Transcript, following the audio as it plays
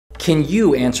Can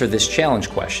you answer this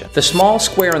challenge question? The small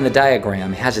square in the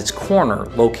diagram has its corner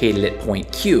located at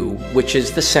point Q, which is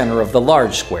the center of the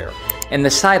large square, and the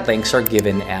side lengths are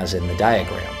given as in the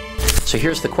diagram. So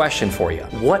here's the question for you.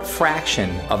 What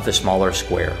fraction of the smaller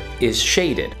square is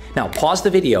shaded? Now pause the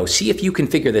video, see if you can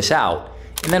figure this out,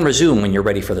 and then resume when you're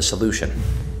ready for the solution.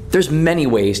 There's many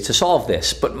ways to solve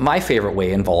this, but my favorite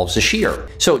way involves a shear.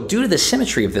 So due to the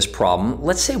symmetry of this problem,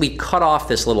 let's say we cut off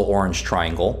this little orange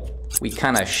triangle, we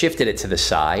kind of shifted it to the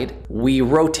side, we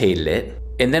rotated it,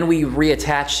 and then we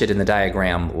reattached it in the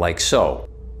diagram like so.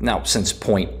 Now, since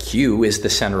point Q is the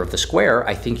center of the square,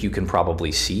 I think you can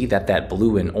probably see that that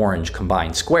blue and orange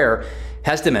combined square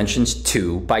has dimensions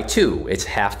 2 by 2. It's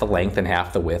half the length and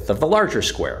half the width of the larger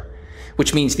square,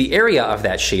 which means the area of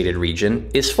that shaded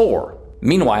region is 4.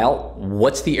 Meanwhile,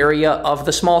 what's the area of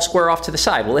the small square off to the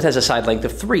side? Well, it has a side length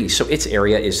of 3, so its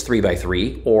area is 3 by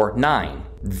 3, or 9.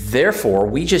 Therefore,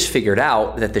 we just figured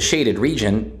out that the shaded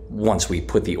region, once we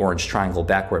put the orange triangle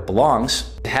back where it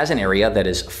belongs, has an area that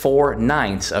is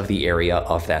 4/9 of the area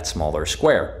of that smaller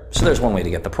square. So there's one way to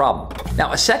get the problem.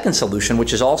 Now, a second solution,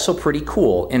 which is also pretty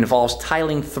cool, involves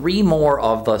tiling 3 more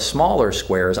of the smaller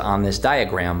squares on this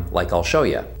diagram, like I'll show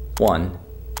you. 1,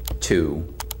 2,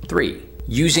 3.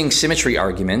 Using symmetry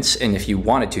arguments, and if you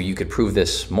wanted to, you could prove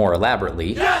this more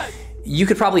elaborately. Yes! You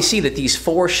could probably see that these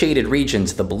 4 shaded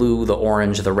regions, the blue, the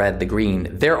orange, the red, the green,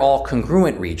 they're all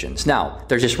congruent regions. Now,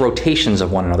 they're just rotations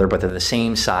of one another, but they're the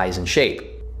same size and shape.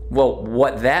 Well,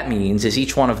 what that means is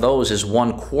each one of those is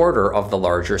 1/4 of the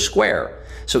larger square.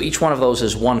 So each one of those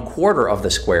is 1/4 of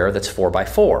the square that's 4 by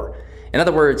 4. In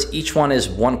other words, each one is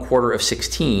 1/4 of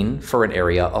 16 for an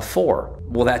area of 4.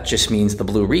 Well, that just means the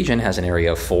blue region has an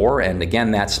area of 4, and again,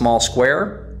 that small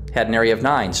square had an area of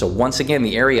 9. So once again,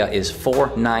 the area is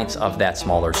 4/9 of that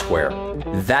smaller square.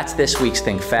 That's this week's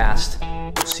Think Fast.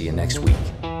 See you next week.